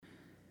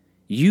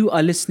You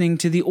are listening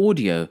to the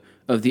audio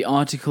of the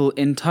article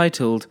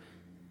entitled,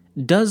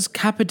 "Does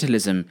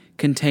Capitalism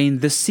Contain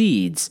the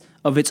Seeds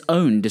of Its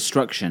Own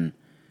Destruction?"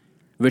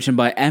 written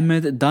by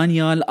Ahmed,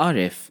 Danyal,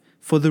 Arif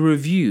for the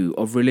Review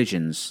of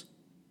Religions.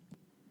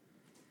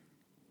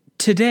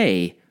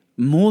 Today,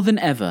 more than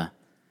ever,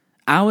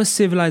 our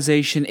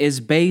civilization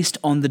is based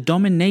on the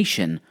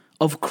domination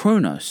of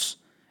Kronos,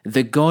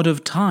 the god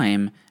of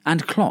time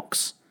and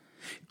clocks,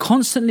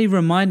 constantly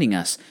reminding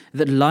us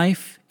that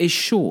life is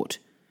short,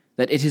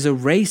 that it is a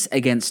race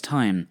against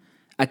time,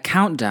 a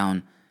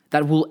countdown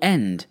that will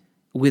end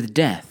with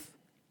death.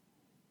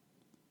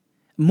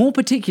 More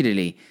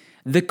particularly,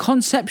 the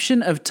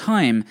conception of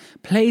time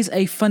plays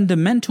a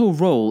fundamental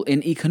role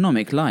in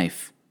economic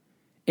life.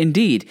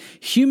 Indeed,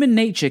 human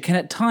nature can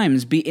at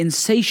times be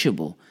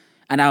insatiable,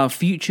 and our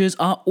futures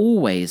are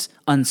always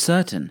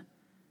uncertain.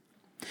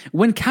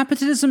 When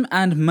capitalism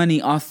and money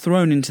are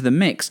thrown into the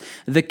mix,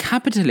 the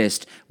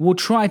capitalist will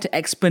try to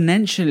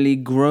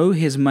exponentially grow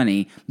his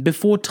money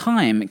before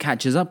time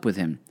catches up with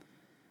him.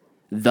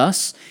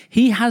 Thus,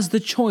 he has the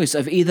choice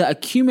of either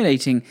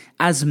accumulating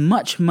as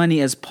much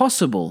money as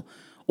possible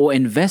or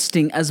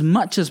investing as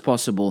much as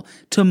possible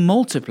to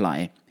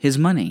multiply his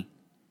money.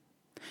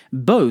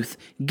 Both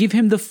give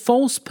him the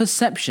false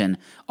perception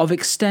of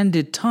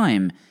extended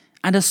time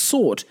and a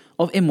sort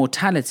of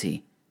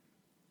immortality.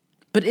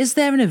 But is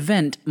there an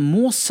event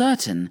more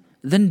certain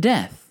than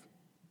death?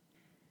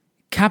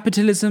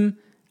 Capitalism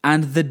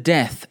and the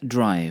death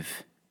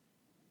drive.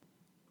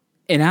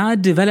 In our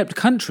developed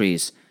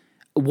countries,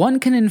 one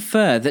can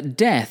infer that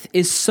death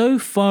is so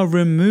far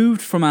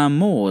removed from our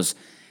mores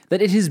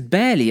that it is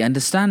barely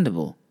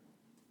understandable.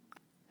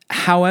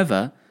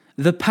 However,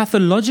 the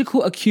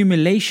pathological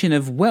accumulation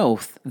of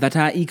wealth that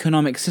our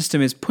economic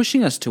system is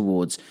pushing us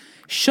towards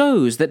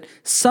shows that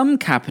some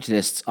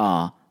capitalists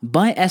are,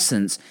 by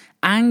essence,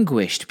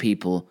 anguished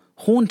people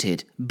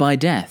haunted by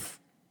death.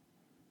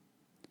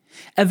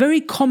 A very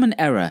common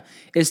error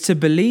is to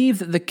believe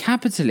that the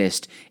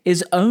capitalist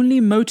is only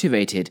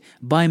motivated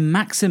by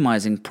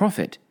maximizing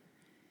profit.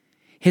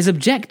 His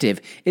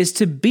objective is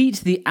to beat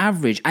the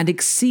average and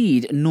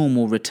exceed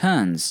normal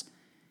returns.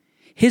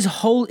 His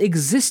whole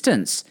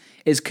existence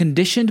is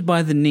conditioned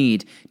by the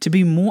need to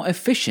be more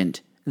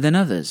efficient than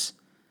others,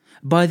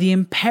 by the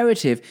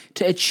imperative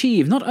to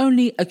achieve not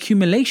only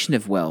accumulation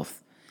of wealth,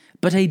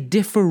 but a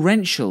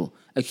differential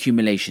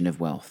accumulation of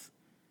wealth.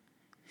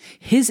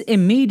 His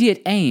immediate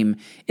aim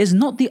is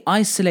not the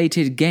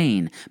isolated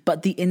gain,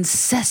 but the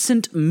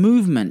incessant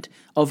movement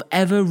of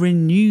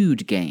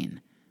ever-renewed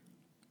gain.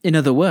 In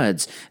other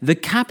words, the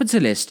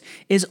capitalist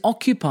is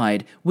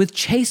occupied with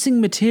chasing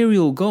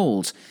material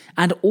goals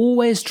and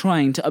always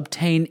trying to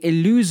obtain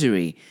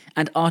illusory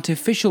and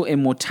artificial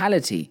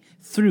immortality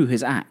through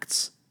his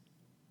acts.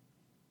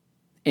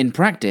 In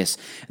practice,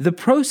 the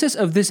process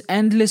of this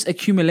endless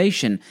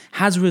accumulation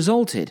has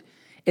resulted,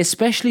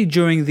 especially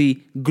during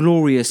the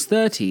glorious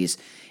 30s,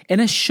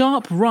 in a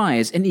sharp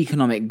rise in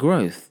economic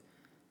growth.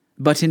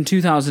 But in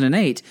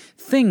 2008,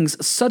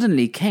 things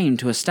suddenly came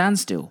to a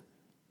standstill.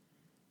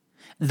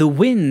 The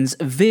winds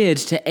veered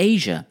to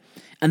Asia,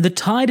 and the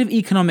tide of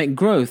economic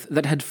growth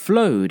that had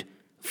flowed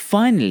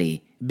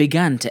finally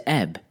began to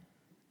ebb.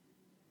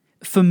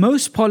 For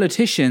most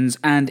politicians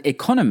and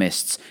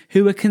economists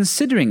who were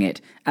considering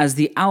it as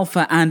the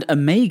alpha and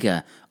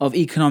omega of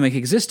economic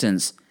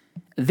existence,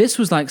 this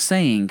was like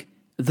saying,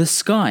 the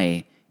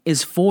sky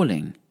is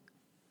falling.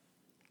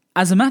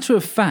 As a matter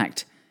of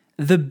fact,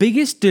 the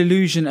biggest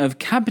delusion of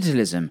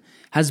capitalism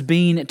has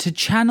been to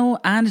channel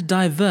and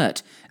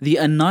divert the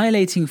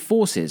annihilating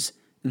forces,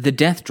 the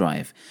death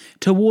drive,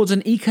 towards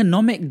an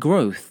economic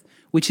growth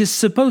which is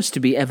supposed to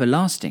be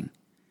everlasting.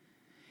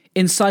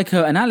 In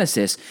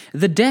psychoanalysis,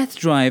 the death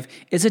drive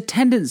is a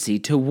tendency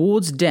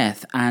towards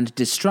death and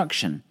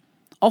destruction,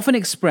 often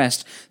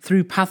expressed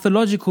through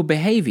pathological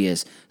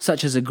behaviors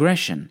such as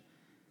aggression.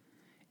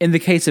 In the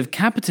case of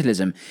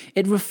capitalism,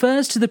 it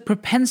refers to the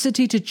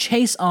propensity to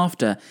chase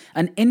after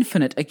an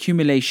infinite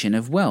accumulation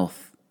of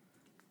wealth.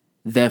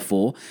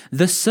 Therefore,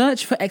 the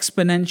search for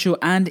exponential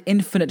and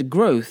infinite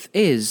growth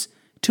is,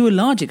 to a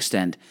large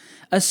extent,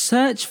 a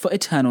search for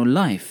eternal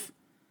life.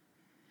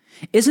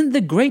 Isn't the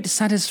great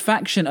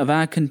satisfaction of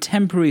our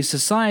contemporary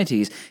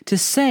societies to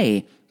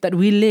say that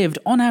we lived,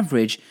 on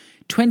average,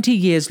 20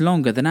 years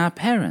longer than our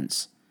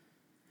parents?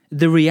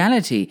 The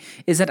reality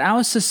is that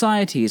our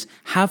societies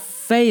have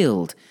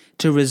failed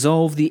to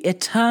resolve the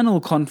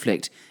eternal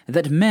conflict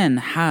that men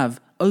have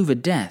over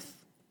death.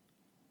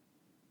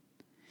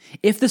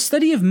 If the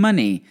study of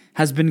money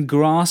has been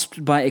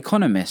grasped by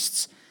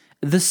economists,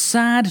 the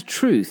sad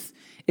truth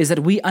is that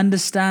we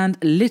understand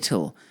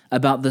little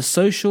about the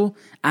social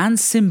and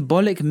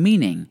symbolic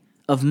meaning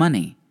of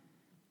money.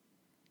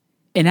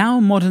 In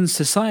our modern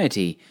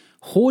society,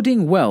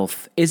 hoarding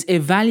wealth is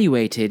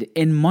evaluated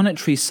in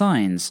monetary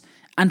signs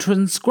and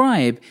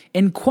transcribe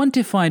in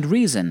quantified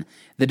reason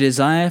the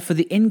desire for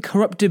the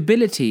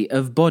incorruptibility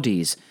of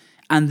bodies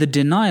and the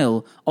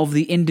denial of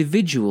the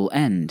individual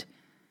end.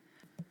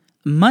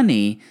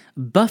 Money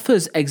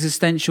buffers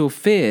existential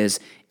fears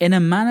in a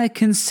manner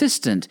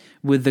consistent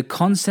with the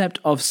concept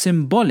of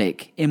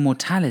symbolic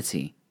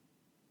immortality.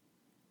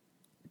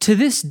 To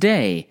this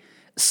day,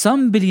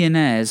 some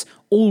billionaires,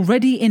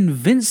 already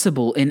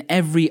invincible in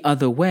every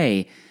other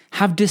way,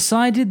 have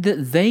decided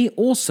that they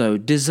also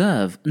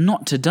deserve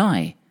not to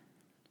die.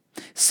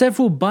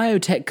 Several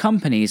biotech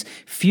companies,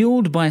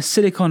 fueled by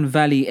Silicon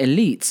Valley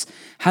elites,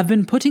 have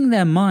been putting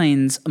their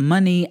minds,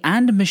 money,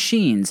 and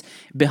machines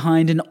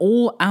behind an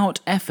all-out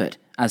effort,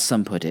 as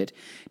some put it,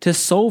 to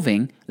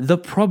solving the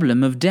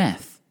problem of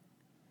death.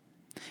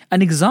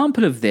 An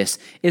example of this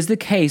is the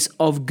case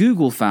of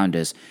Google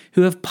founders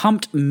who have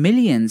pumped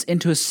millions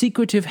into a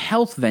secretive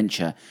health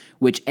venture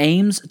which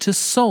aims to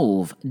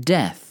solve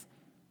death.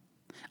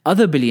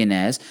 Other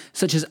billionaires,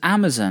 such as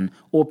Amazon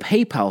or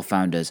PayPal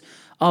founders,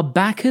 are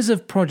backers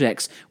of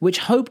projects which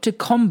hope to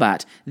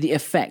combat the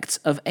effects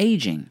of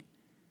aging.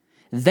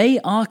 They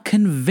are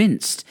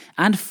convinced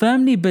and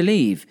firmly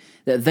believe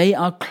that they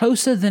are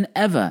closer than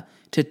ever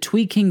to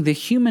tweaking the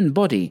human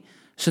body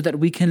so that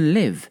we can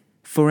live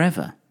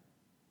forever.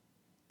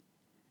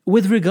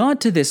 With regard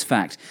to this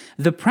fact,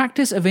 the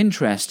practice of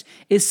interest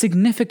is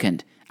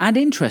significant and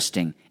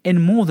interesting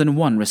in more than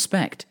one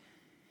respect.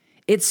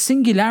 Its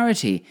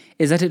singularity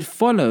is that it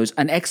follows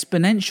an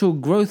exponential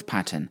growth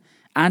pattern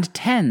and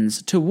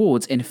tends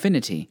towards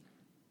infinity.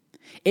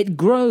 It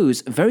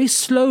grows very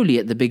slowly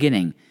at the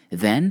beginning,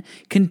 then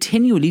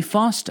continually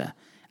faster,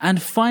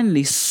 and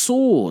finally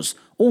soars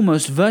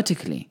almost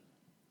vertically.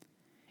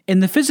 In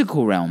the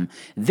physical realm,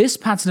 this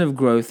pattern of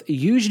growth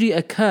usually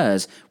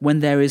occurs when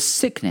there is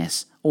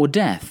sickness or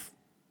death.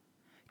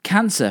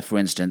 Cancer, for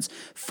instance,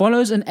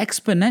 follows an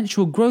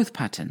exponential growth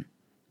pattern.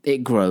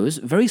 It grows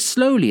very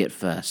slowly at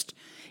first,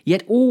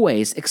 yet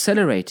always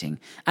accelerating,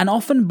 and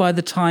often by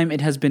the time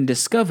it has been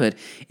discovered,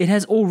 it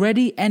has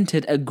already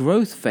entered a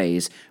growth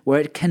phase where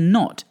it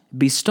cannot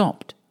be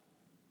stopped.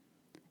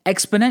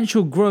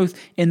 Exponential growth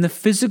in the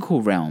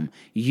physical realm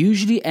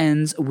usually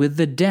ends with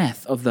the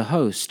death of the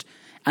host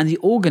and the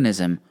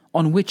organism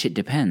on which it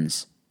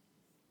depends.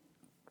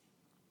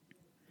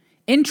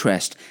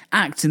 Interest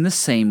acts in the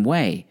same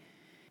way.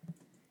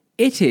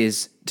 It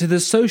is to the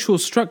social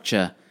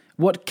structure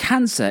what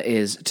cancer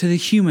is to the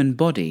human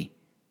body.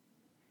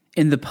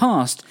 In the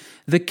past,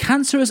 the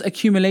cancerous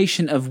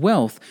accumulation of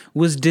wealth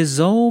was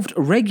dissolved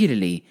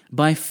regularly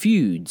by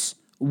feuds,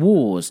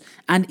 wars,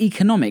 and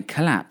economic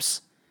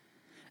collapse.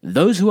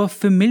 Those who are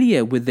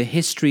familiar with the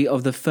history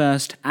of the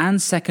First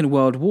and Second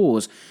World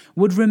Wars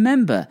would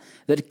remember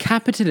that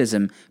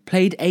capitalism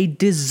played a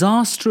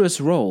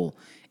disastrous role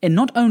in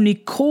not only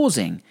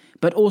causing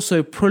but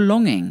also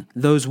prolonging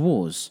those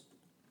wars.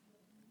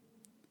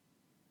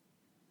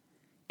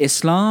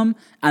 Islam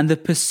and the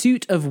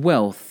pursuit of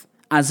wealth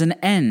as an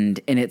end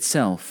in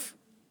itself.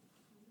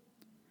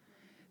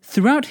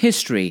 Throughout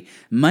history,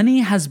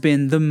 money has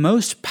been the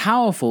most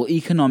powerful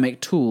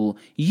economic tool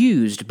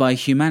used by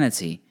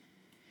humanity.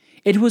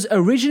 It was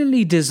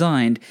originally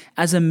designed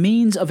as a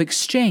means of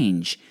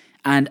exchange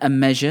and a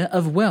measure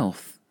of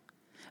wealth.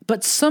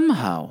 But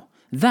somehow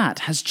that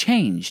has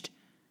changed.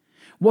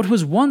 What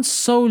was once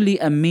solely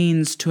a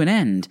means to an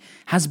end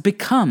has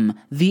become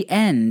the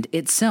end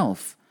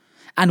itself,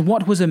 and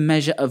what was a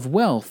measure of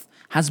wealth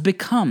has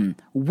become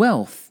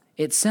wealth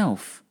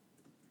itself.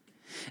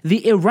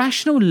 The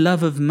irrational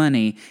love of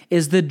money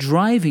is the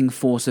driving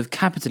force of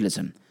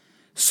capitalism,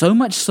 so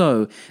much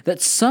so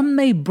that some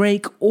may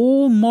break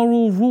all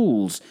moral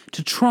rules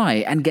to try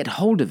and get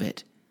hold of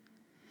it.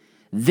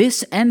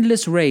 This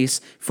endless race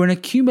for an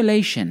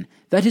accumulation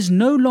that is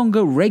no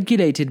longer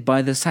regulated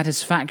by the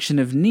satisfaction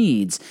of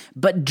needs,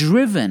 but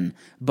driven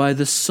by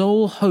the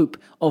sole hope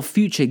of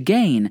future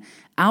gain,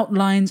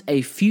 outlines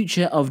a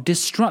future of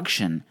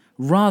destruction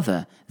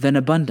rather than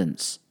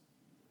abundance.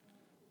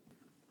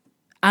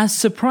 As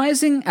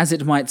surprising as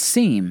it might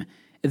seem,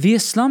 the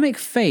Islamic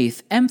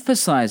faith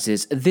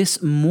emphasizes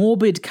this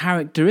morbid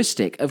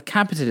characteristic of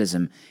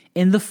capitalism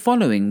in the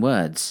following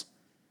words: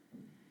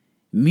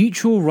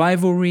 mutual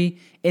rivalry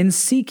in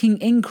seeking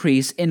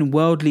increase in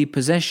worldly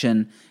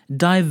possession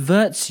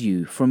diverts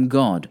you from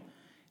God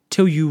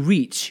till you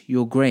reach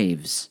your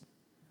graves.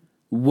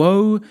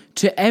 Woe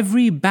to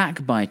every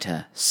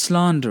backbiter,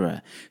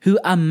 slanderer, who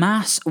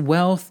amass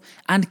wealth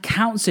and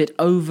counts it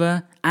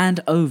over and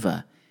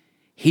over.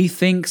 He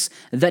thinks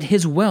that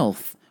his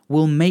wealth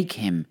will make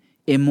him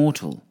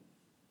immortal.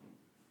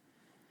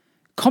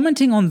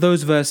 Commenting on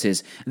those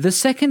verses, the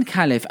second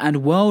caliph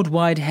and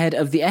worldwide head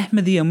of the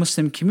Ahmadiyya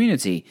Muslim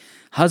community,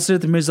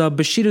 Hazrat Mirza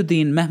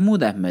Bashiruddin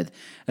Mahmud Ahmed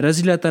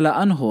Razilullah Ta'ala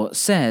Anhu,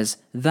 says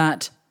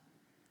that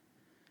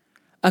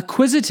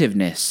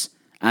acquisitiveness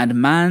and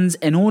man's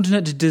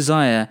inordinate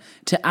desire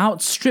to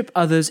outstrip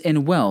others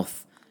in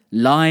wealth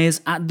lies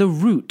at the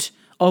root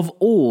of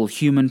all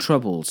human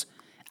troubles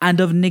and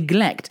of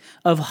neglect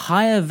of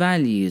higher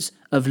values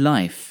of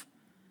life.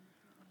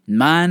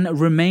 Man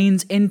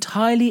remains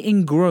entirely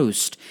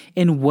engrossed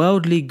in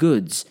worldly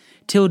goods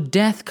till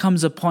death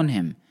comes upon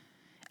him,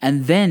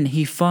 and then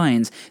he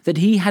finds that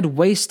he had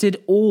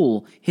wasted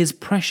all his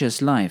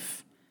precious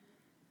life.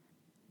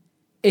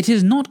 It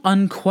is not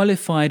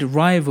unqualified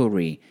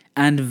rivalry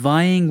and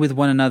vying with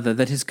one another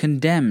that is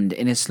condemned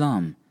in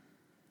Islam.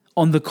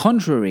 On the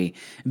contrary,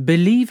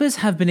 believers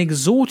have been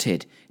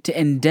exhorted to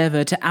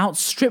endeavor to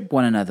outstrip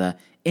one another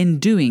in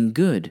doing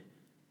good.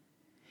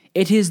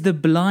 It is the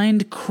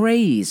blind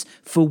craze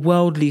for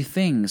worldly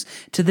things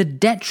to the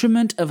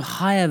detriment of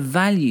higher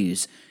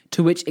values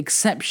to which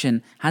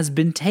exception has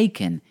been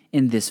taken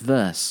in this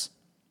verse.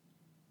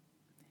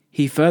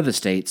 He further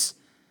states,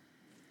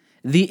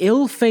 "The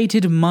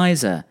ill-fated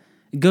miser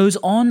goes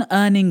on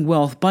earning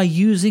wealth by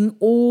using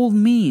all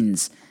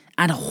means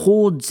and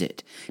hoards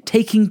it,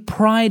 taking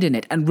pride in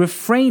it and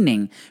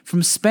refraining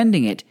from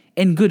spending it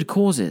in good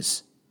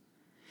causes.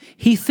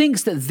 He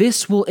thinks that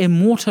this will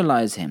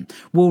immortalize him,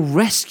 will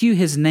rescue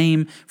his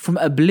name from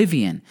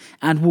oblivion,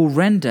 and will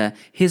render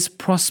his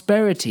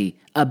prosperity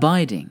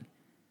abiding.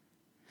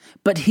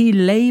 But he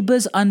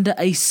labors under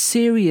a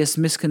serious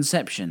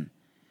misconception.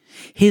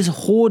 His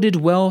hoarded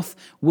wealth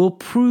will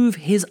prove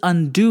his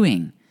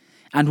undoing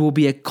and will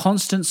be a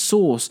constant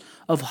source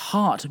of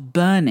heart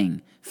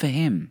burning for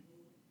him."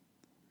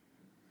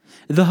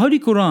 The Holy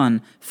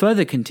Quran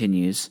further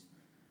continues,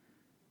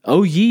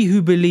 "O ye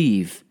who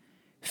believe,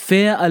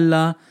 fear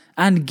Allah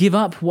and give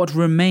up what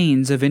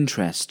remains of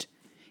interest,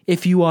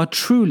 if you are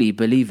truly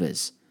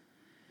believers.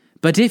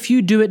 But if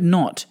you do it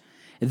not,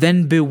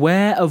 then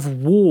beware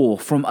of war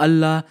from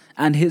Allah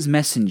and His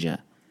Messenger.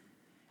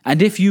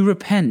 And if you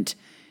repent,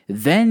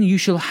 then you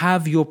shall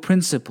have your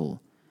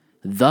principle.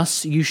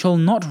 Thus you shall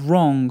not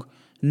wrong,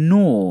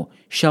 nor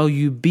shall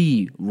you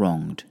be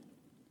wronged."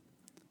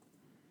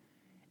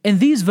 In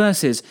these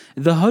verses,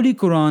 the Holy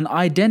Quran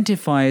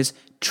identifies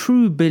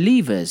true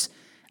believers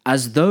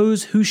as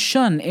those who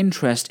shun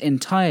interest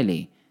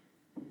entirely.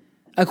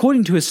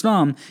 According to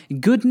Islam,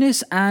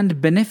 goodness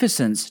and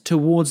beneficence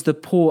towards the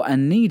poor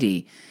and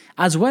needy,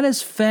 as well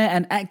as fair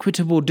and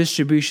equitable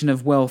distribution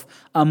of wealth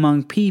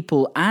among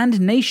people and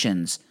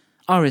nations,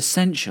 are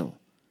essential.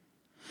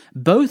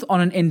 Both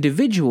on an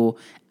individual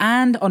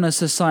and on a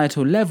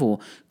societal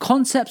level,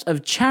 concepts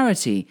of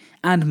charity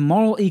and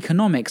moral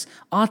economics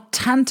are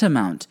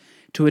tantamount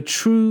to a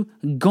true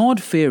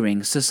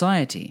God-fearing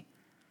society.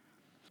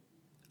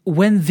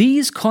 When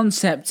these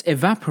concepts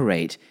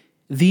evaporate,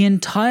 the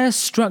entire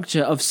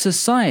structure of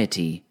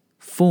society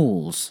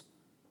falls.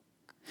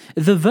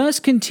 The verse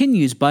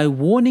continues by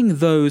warning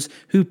those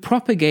who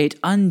propagate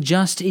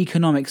unjust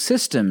economic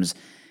systems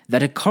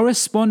that a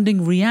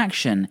corresponding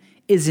reaction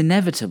is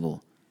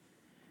inevitable.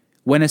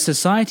 When a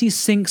society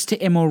sinks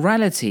to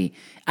immorality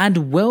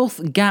and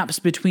wealth gaps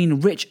between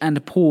rich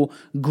and poor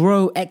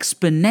grow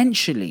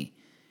exponentially,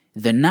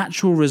 the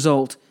natural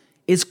result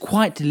is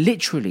quite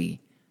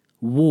literally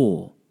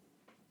war.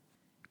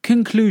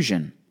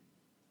 Conclusion.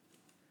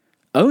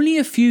 Only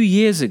a few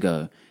years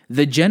ago,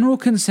 the general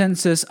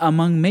consensus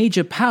among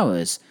major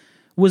powers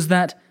was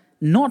that,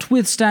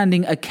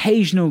 notwithstanding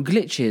occasional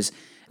glitches,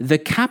 the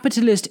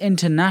capitalist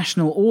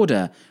international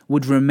order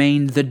would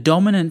remain the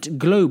dominant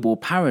global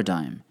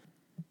paradigm.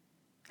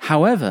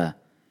 However,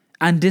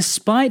 and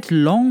despite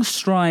long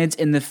strides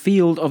in the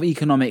field of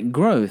economic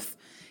growth,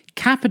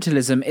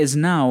 capitalism is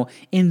now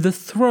in the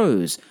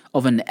throes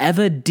of an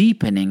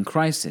ever-deepening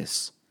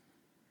crisis.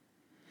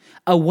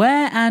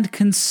 Aware and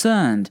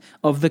concerned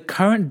of the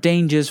current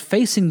dangers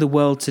facing the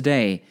world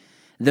today,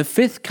 the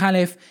fifth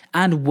caliph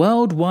and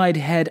worldwide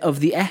head of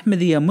the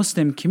Ahmadiyya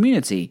Muslim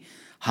community,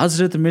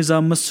 Hazrat Mirza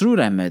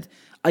Masroor Ahmed,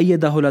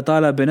 Ayyadahullah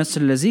Ta'ala bin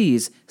Nasr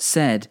al-Aziz,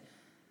 said,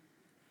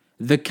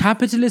 "The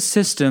capitalist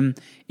system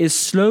is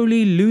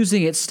slowly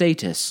losing its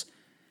status,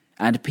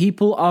 and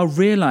people are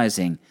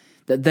realizing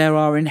that there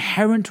are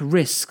inherent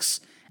risks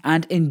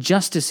and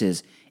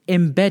injustices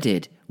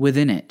embedded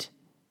within it.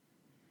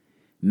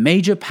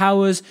 Major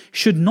powers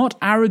should not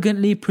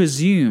arrogantly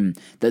presume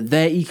that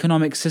their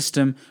economic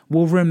system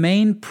will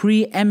remain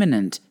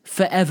preeminent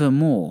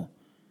forevermore.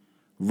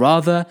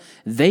 Rather,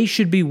 they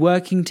should be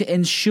working to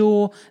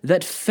ensure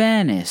that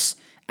fairness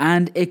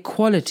and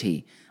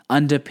equality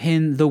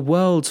underpin the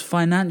world's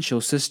financial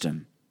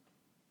system."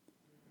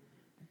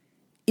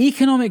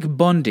 Economic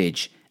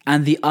bondage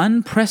and the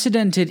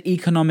unprecedented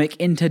economic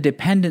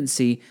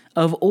interdependency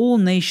of all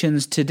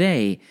nations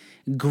today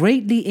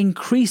greatly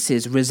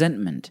increases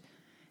resentment,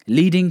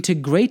 leading to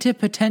greater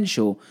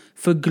potential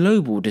for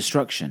global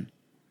destruction.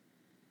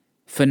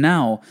 For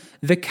now,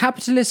 the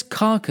capitalist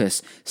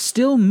carcass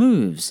still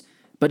moves,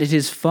 but it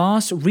is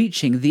fast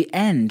reaching the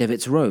end of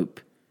its rope.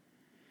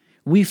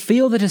 We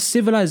feel that a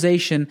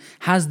civilization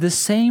has the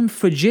same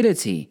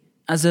fragility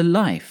as a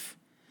life,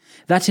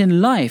 that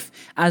in life,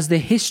 as the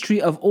history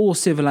of all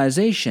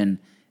civilization,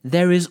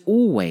 there is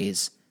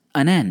always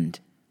an end.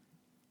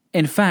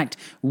 In fact,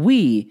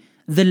 we,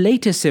 the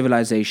later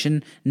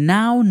civilization,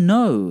 now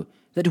know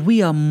that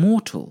we are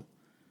mortal.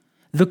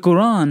 The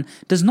Quran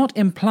does not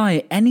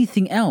imply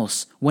anything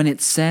else when it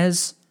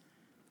says,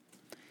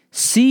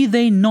 "See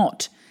they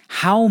not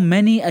how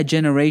many a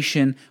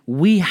generation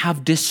we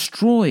have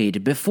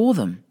destroyed before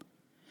them?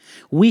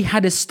 We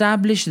had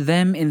established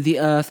them in the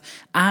earth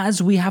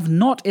as we have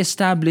not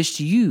established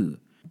you.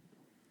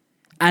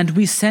 and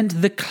we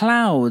sent the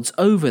clouds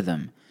over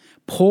them,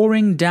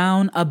 pouring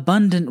down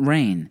abundant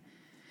rain,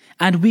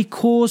 and we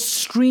caused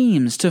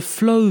streams to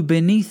flow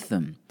beneath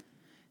them.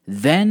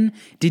 Then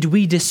did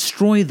we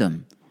destroy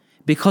them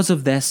because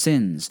of their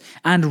sins,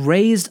 and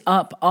raised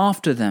up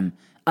after them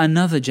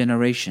another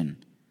generation.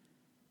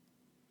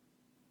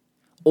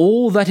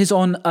 All that is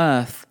on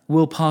earth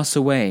will pass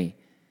away,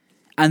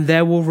 and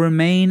there will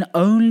remain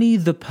only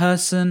the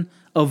person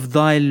of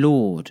thy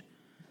Lord,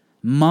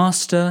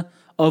 Master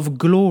of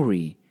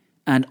glory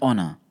and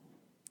honor.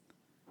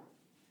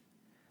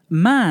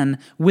 Man,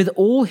 with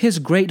all his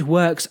great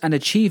works and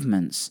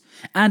achievements,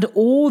 and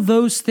all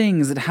those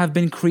things that have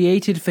been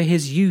created for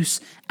his use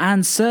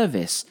and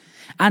service,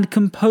 and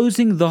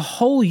composing the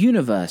whole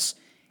universe,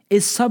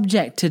 is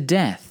subject to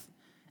death,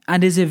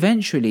 and is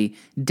eventually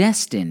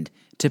destined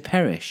to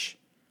perish.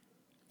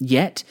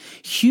 Yet,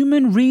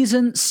 human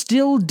reason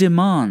still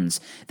demands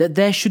that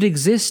there should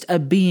exist a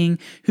being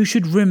who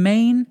should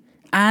remain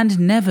and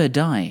never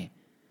die,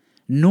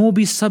 nor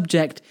be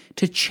subject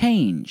to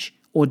change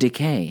or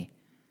decay.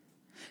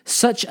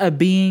 Such a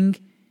being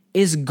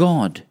is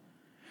God,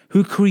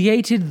 who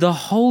created the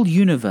whole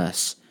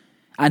universe,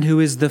 and who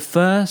is the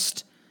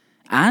first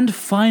and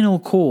final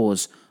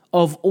cause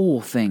of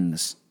all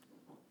things.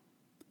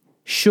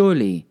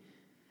 Surely,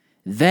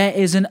 there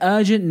is an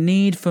urgent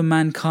need for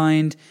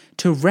mankind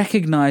to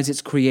recognize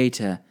its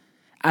Creator,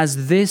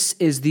 as this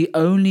is the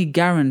only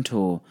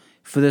guarantor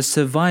for the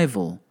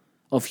survival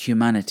of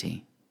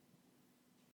humanity.